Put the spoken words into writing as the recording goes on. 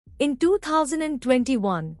In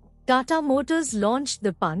 2021, Tata Motors launched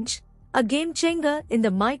the Punch, a game-changer in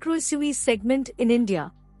the micro-SUV segment in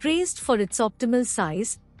India, praised for its optimal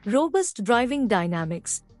size, robust driving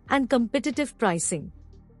dynamics, and competitive pricing.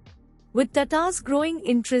 With Tata's growing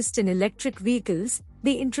interest in electric vehicles,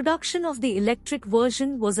 the introduction of the electric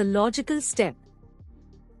version was a logical step.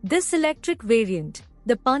 This electric variant,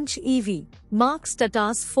 the Punch EV, marks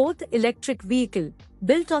Tata's fourth electric vehicle,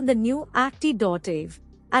 built on the new Acti.ev,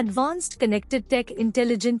 advanced connected tech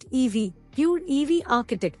intelligent EV, pure EV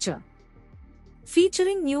architecture.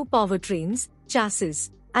 Featuring new powertrains,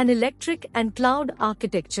 chassis, and electric and cloud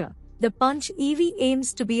architecture, the Punch EV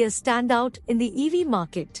aims to be a standout in the EV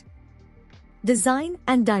market. Design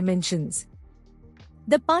and dimensions.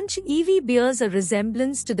 The Punch EV bears a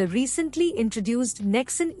resemblance to the recently introduced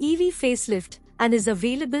Nexon EV facelift and is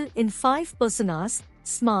available in 5 personas: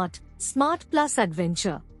 Smart, Smart Plus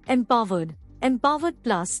Adventure, Empowered, Empowered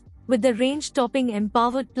Plus, with the range-topping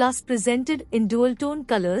Empowered Plus presented in dual-tone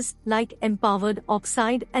colors like Empowered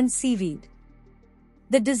Oxide and Seaweed.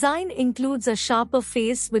 The design includes a sharper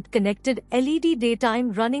face with connected LED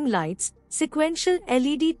daytime running lights, sequential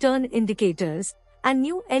LED turn indicators, and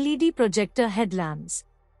new LED projector headlamps.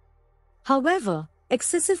 However,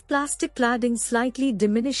 excessive plastic cladding slightly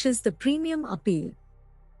diminishes the premium appeal.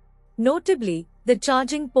 Notably, the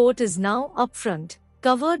charging port is now up front,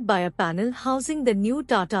 covered by a panel housing the new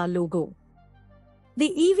Tata logo. The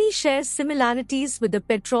EV shares similarities with the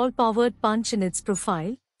petrol-powered Punch in its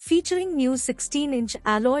profile, featuring new 16-inch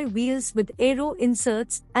alloy wheels with aero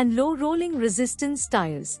inserts and low rolling resistance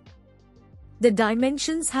tires. The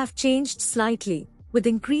dimensions have changed slightly, with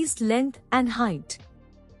increased length and height.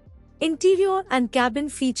 Interior and cabin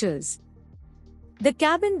features. The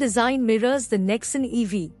cabin design mirrors the Nexon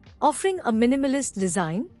EV, offering a minimalist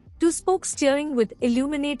design, two-spoke steering with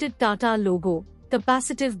illuminated Tata logo,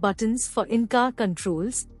 capacitive buttons for in-car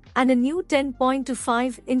controls, and a new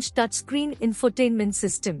 10.25-inch touchscreen infotainment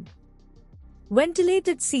system.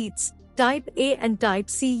 Ventilated seats, Type A and Type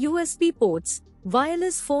C USB ports,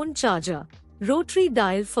 wireless phone charger, rotary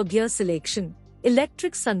dial for gear selection,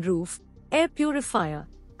 electric sunroof, air purifier,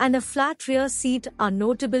 and a flat rear seat are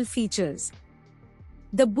notable features.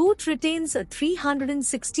 The boot retains a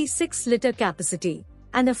 366-liter capacity,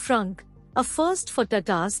 and a frunk, a first for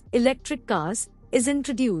Tata's electric cars, is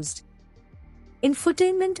introduced.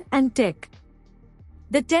 Infotainment and tech.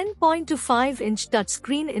 The 10.25-inch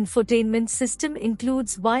touchscreen infotainment system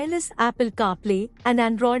includes wireless Apple CarPlay and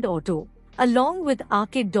Android Auto, along with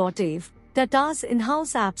Acti.ev, Tata's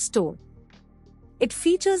in-house app store. It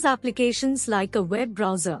features applications like a web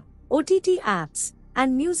browser, OTT apps,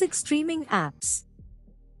 and music streaming apps.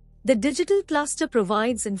 The digital cluster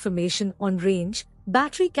provides information on range,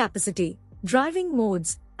 battery capacity, driving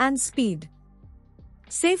modes, and speed.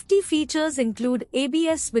 Safety features include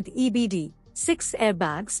ABS with EBD, 6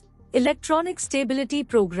 airbags, electronic stability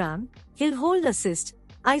program, hill hold assist,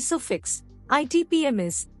 ISOFIX,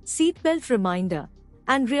 ITPMS, seatbelt reminder,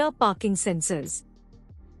 and rear parking sensors.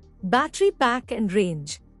 Battery pack and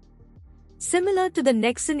range. Similar to the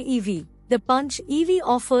Nexon EV, the Punch EV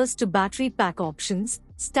offers two battery pack options,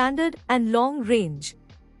 standard and long range.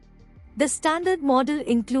 The standard model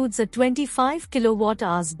includes a 25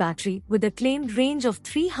 kWh battery with a claimed range of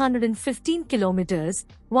 315 km,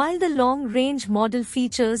 while the long-range model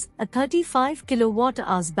features a 35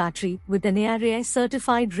 kWh battery with an ARAI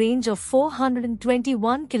certified range of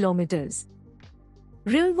 421 km.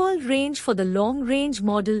 Real-world range for the long-range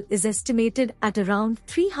model is estimated at around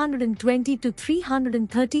 320 to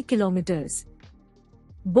 330 km.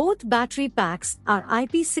 Both battery packs are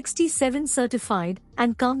IP67 certified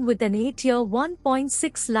and come with an 8-year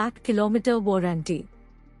 1.6 lakh kilometer warranty.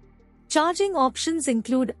 Charging options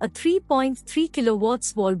include a 3.3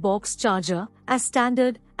 kW wallbox charger as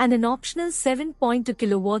standard and an optional 7.2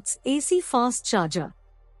 kW AC fast charger.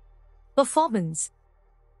 Performance.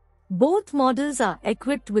 Both models are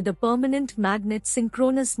equipped with a permanent magnet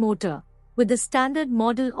synchronous motor, with the standard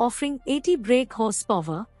model offering 80 brake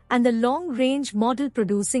horsepower and the long-range model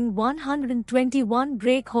producing 121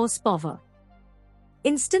 brake horsepower.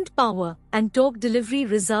 Instant power and torque delivery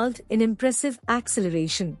result in impressive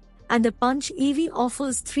acceleration, and the Punch EV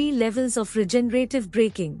offers 3 levels of regenerative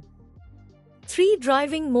braking. 3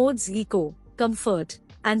 driving modes: Eco, Comfort,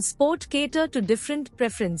 and Sport cater to different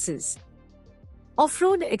preferences.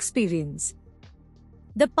 Off-road experience.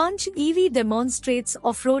 The Punch EV demonstrates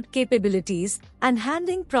off-road capabilities and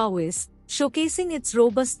handling prowess, showcasing its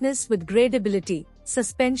robustness with gradability,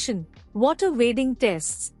 suspension, water wading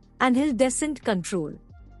tests, and hill descent control.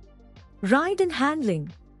 Ride and handling.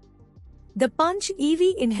 The Punch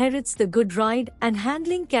EV inherits the good ride and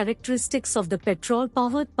handling characteristics of the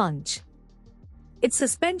petrol-powered Punch. Its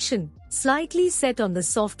suspension, slightly set on the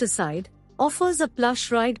softer side, offers a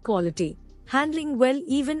plush ride quality, handling well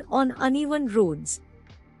even on uneven roads.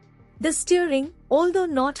 The steering, although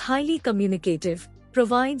not highly communicative,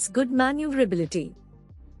 provides good maneuverability.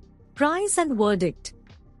 Price and verdict.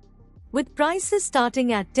 With prices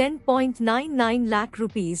starting at 10.99 lakh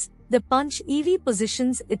rupees, the Punch EV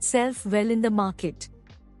positions itself well in the market.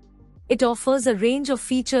 It offers a range of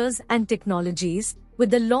features and technologies, with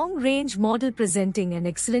the long-range model presenting an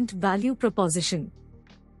excellent value proposition.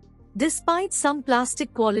 Despite some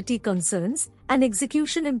plastic quality concerns and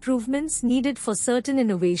execution improvements needed for certain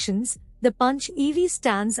innovations, the Punch EV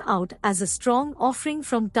stands out as a strong offering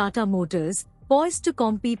from Tata Motors, poised to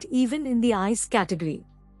compete even in the ICE category.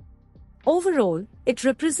 Overall, it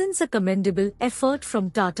represents a commendable effort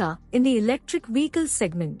from Tata in the electric vehicle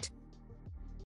segment.